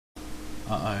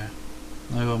Uh-oh.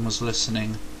 No one was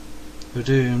listening. We're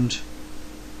doomed.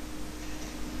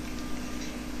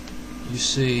 You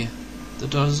see, the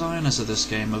designers of this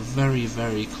game are very,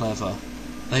 very clever.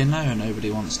 They know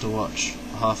nobody wants to watch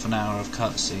half an hour of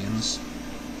cutscenes,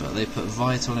 but they put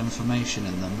vital information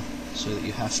in them so that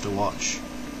you have to watch.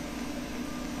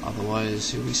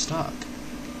 Otherwise you'll be stuck.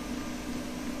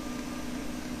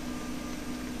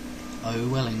 Oh,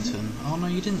 Wellington. Oh no,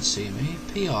 you didn't see me.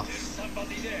 Pee off.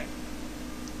 Somebody there.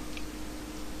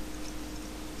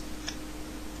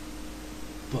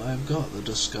 But I've got the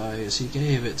disguise. He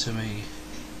gave it to me.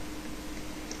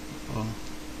 Oh.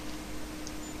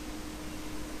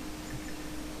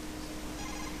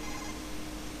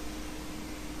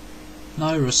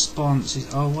 No response.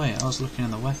 Oh wait, I was looking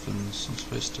in the weapons. I'm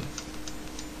supposed to...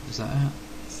 Is that it?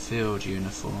 Field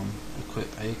uniform.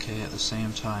 Equip AK at the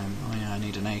same time. Oh yeah, I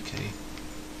need an AK.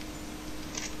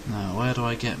 Now, where do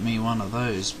I get me one of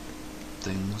those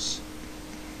things?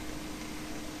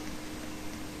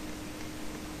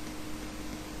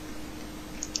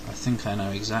 I think I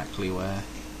know exactly where,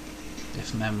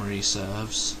 if memory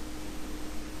serves.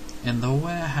 In the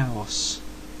warehouse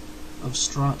of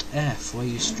Strut F, where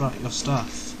you strut your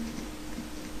stuff.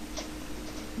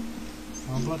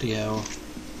 Oh bloody hell.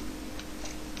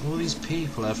 All these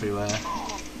people everywhere.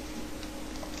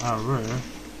 Ah,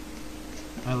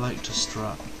 I like to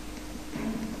strut.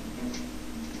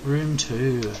 Room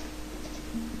 2.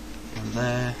 And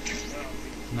there.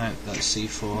 No, that's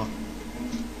C4.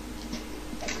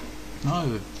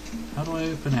 No! How do I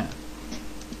open it?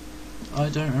 I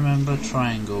don't remember.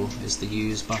 Triangle is the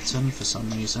use button for some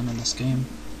reason in this game.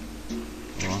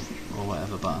 Or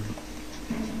whatever button.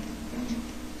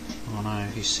 Oh no,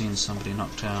 he's seen somebody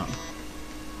knocked out.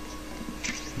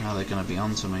 Now they're going to be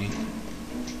onto me.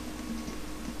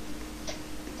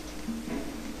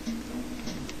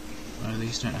 Oh,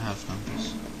 these don't have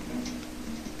numbers.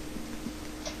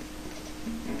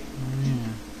 Oh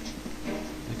yeah.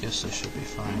 I guess I should be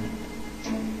fine.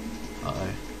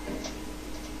 Uh-oh.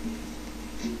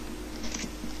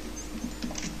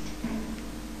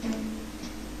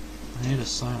 I need a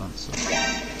silencer.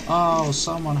 Oh,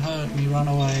 someone heard me run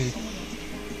away.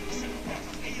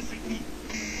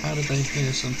 How did they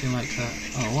hear something like that?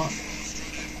 Oh, what?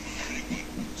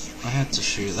 I had to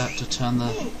shoot that to turn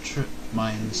the trip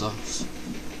mines off.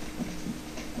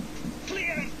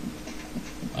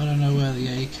 I don't know where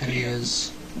the AK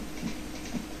is.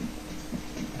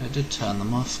 I did turn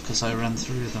them off because I ran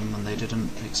through them and they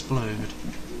didn't explode.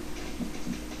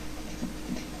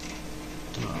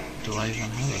 Do I even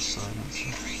have a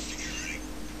silencer?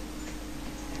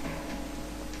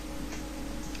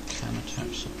 Can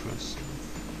attach suppressor.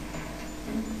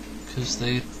 Because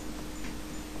they've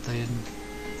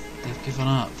given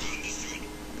up.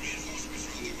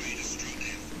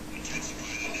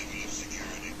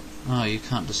 Oh, you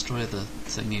can't destroy the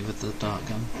thingy with the dart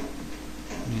gun.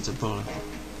 It needs a bullet.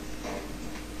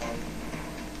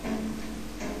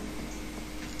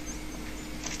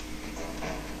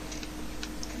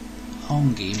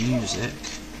 Hongy music.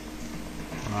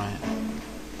 Right.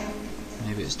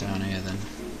 Maybe it's down here then.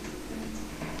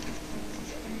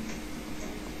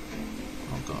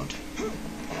 Oh god.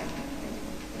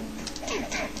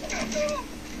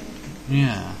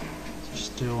 Yeah.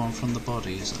 Just do one from the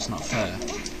bodies, that's not fair.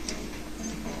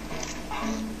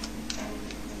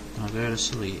 Now go to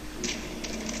sleep.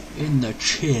 In the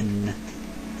chin.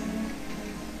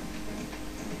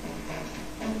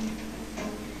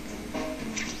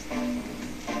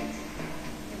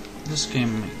 This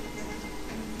game...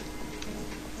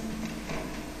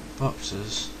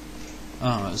 Boxes.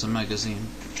 Oh, it's a magazine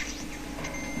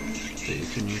that you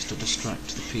can use to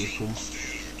distract the people.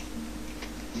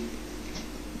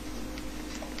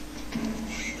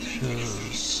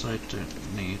 Because I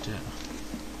don't need it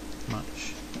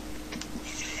much.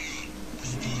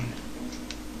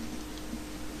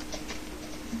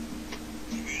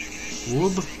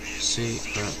 Whoop!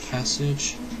 Secret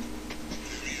passage.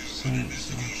 Science.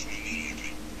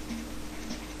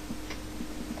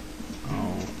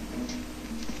 Oh,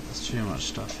 there's too much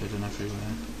stuff hidden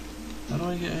everywhere. How do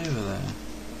I get over there?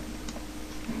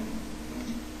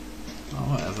 Oh,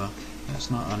 whatever. It's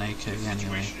not an AK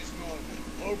anyway.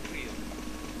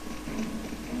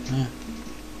 Yeah.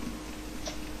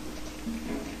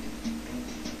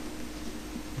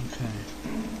 Okay.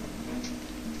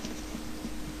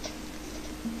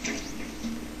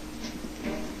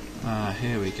 Ah,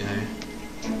 here we go.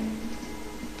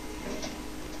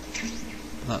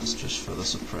 That's just for the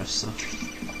suppressor.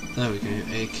 There we go,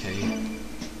 AK.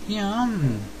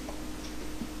 Yum!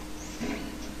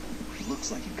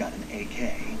 Looks like you've got an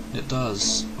AK. It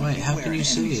does. Wait, how can you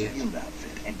see?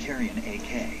 and carry an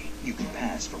AK, you can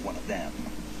pass for one of them.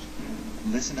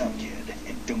 Listen up, kid,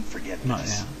 and don't forget Not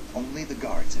this. yet. Only the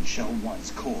guards in Shell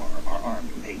 1's core are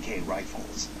armed with AK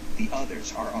rifles. The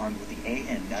others are armed with the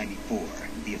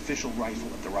AN-94, the official rifle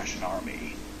of the Russian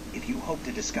army. If you hope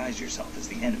to disguise yourself as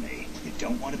the enemy, you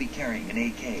don't want to be carrying an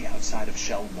AK outside of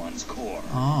Shell 1's core.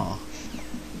 Ah.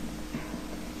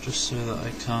 Just so that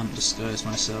I can't disguise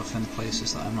myself in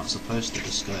places that I'm not supposed to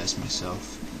disguise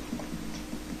myself.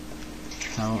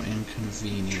 How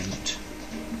inconvenient.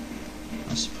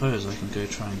 I suppose I can go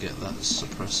try and get that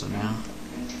suppressor now.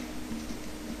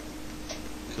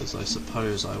 Because I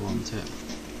suppose I want it.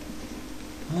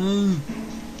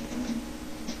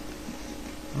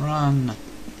 Run!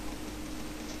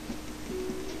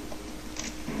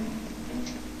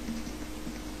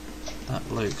 That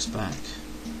bloke's back.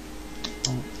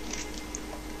 Oh.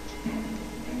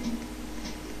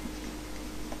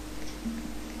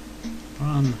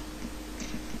 Run!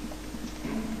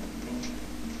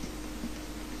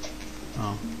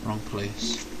 Oh, wrong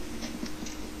place.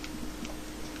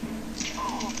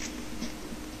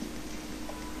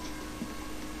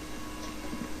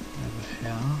 Over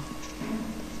here.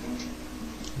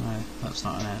 No, that's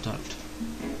not an air duct.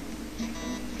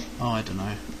 Oh, I don't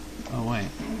know. Oh, wait.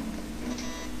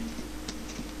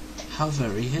 How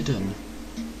very hidden.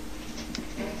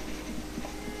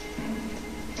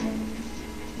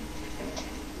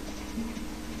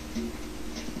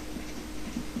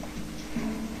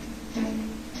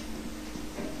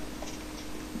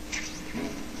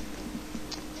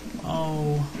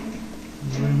 Oh,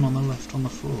 there's a room on the left on the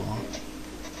floor.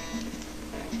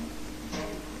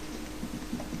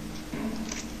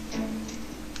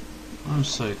 I'm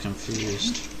so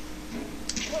confused.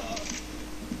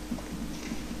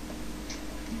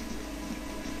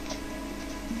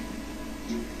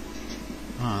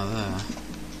 Ah, there.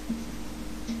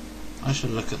 I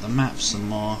should look at the map some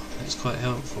more. It's quite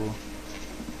helpful.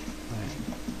 Wait,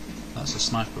 that's a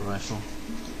sniper rifle.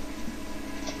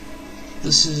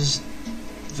 This is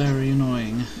very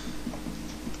annoying.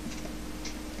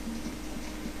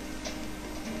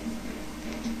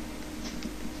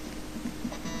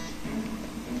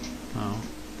 Oh.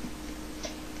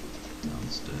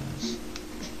 Downstairs.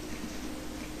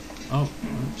 Oh,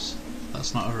 oops.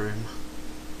 That's not a room.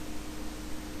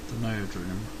 The node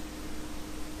room.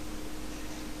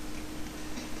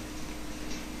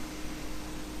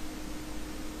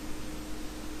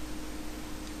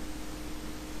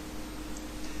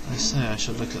 I say I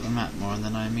should look at the map more and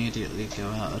then I immediately go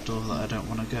out a door that I don't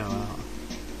want to go out.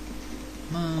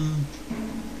 In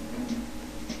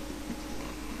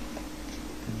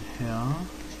here.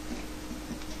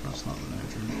 That's not the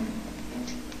node room.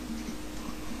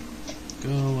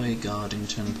 Go away,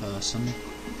 Gardington person.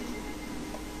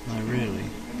 No, really.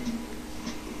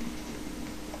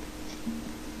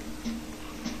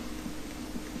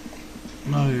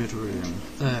 Node room.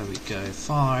 There we go.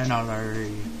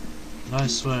 Finally. And I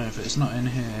swear if it's not in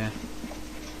here,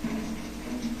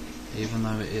 even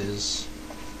though it is,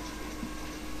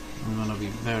 I'm gonna be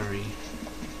very,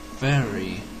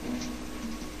 very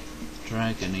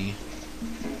dragony,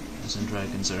 as in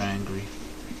dragons are angry.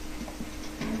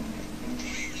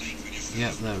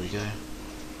 Yep, there we go.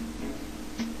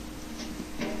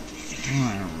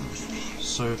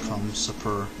 SOCOM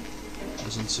super,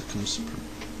 as in SOCOM super.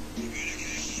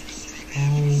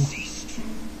 Oh.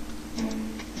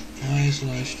 Why is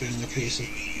live streaming a piece of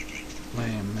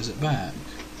flame? Is it back?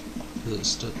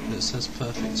 Because it says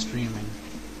perfect streaming.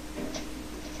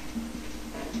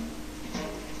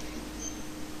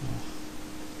 Oh.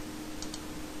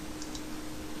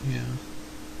 Yeah.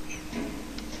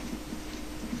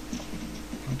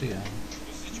 Oh dear.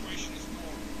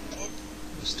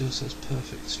 It still says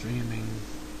perfect streaming.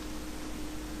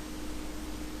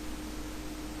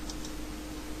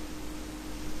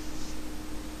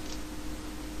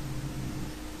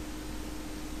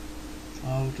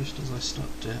 Oh, just as I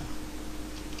stopped it.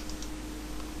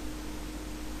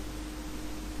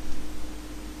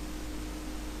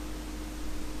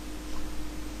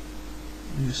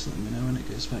 Just let me know when it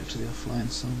gets back to the offline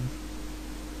song.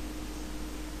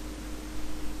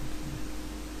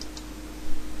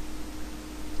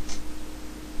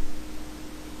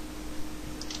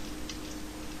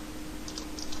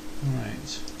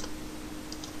 Right.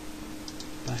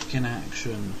 Back in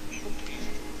action.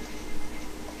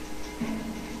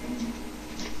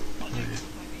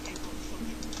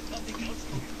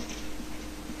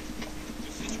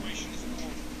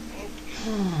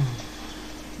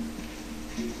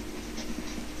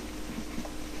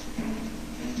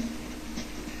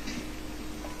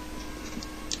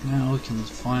 Now we can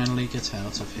finally get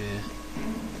out of here.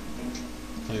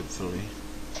 Hopefully.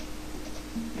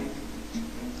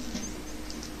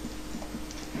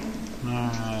 No,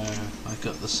 I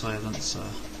got the silencer.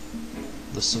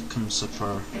 The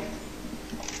circumciper.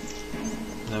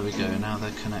 There we go, now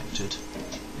they're connected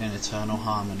in eternal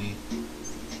harmony.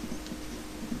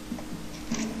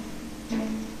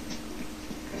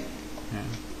 Yeah.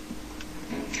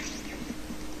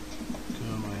 Go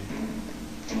away.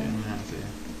 Get him out of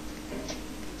here.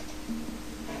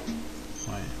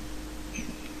 Wait.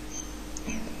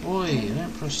 Oi,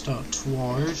 don't press start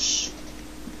twice.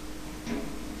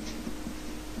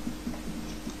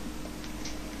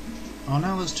 Oh,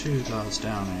 now there's 2 guards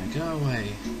down here. Go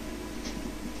away.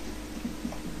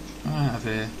 Come out of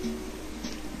here.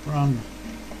 Run.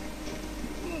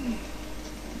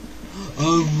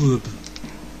 Oh, whoop.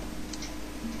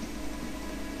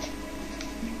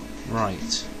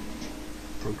 Right.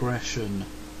 Progression.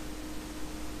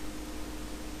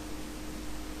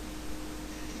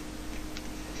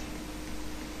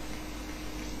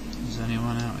 Is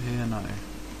anyone out here? No.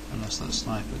 Unless that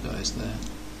sniper guy's there.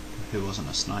 Who wasn't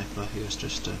a sniper, he was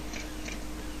just a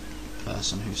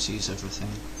person who sees everything.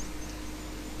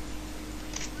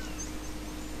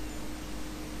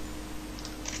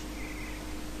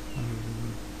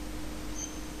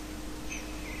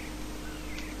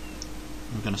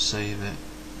 I'm gonna save it.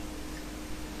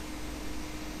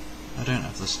 I don't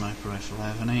have the sniper rifle, I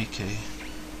have an AK.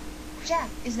 Jack,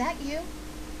 is that you?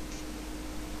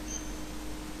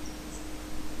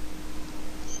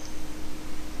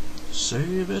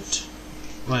 Save it?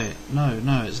 Wait,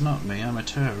 no, it's not me, I'm a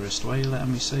terrorist. Why are you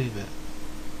letting me save it?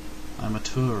 I'm a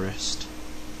tourist.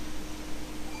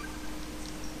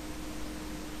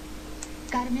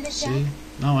 Got a minute, See? Jack?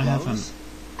 No, I Rose? haven't.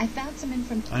 I found some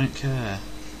information. I don't care.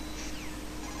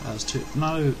 That was too...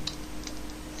 No!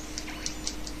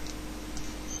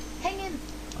 Hang in.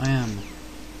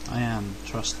 I am.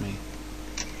 Trust me.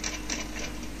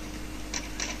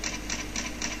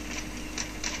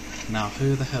 Now,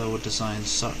 who the hell would design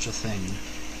such a thing?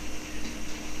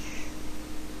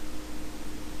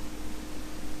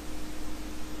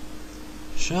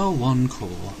 Shell 1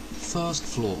 core, 1st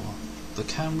floor. The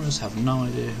cameras have no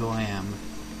idea who I am.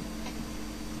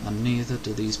 And neither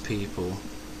do these people.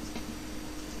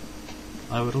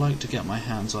 I would like to get my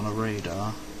hands on a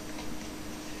radar,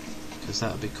 because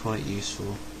that would be quite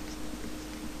useful.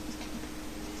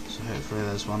 So hopefully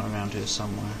there's one around here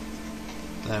somewhere.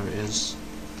 There it is.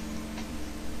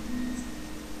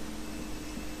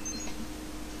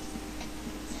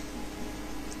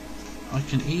 I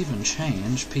can even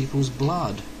change people's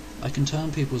blood. I can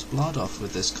turn people's blood off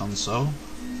with this console.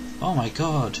 Oh my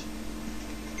god!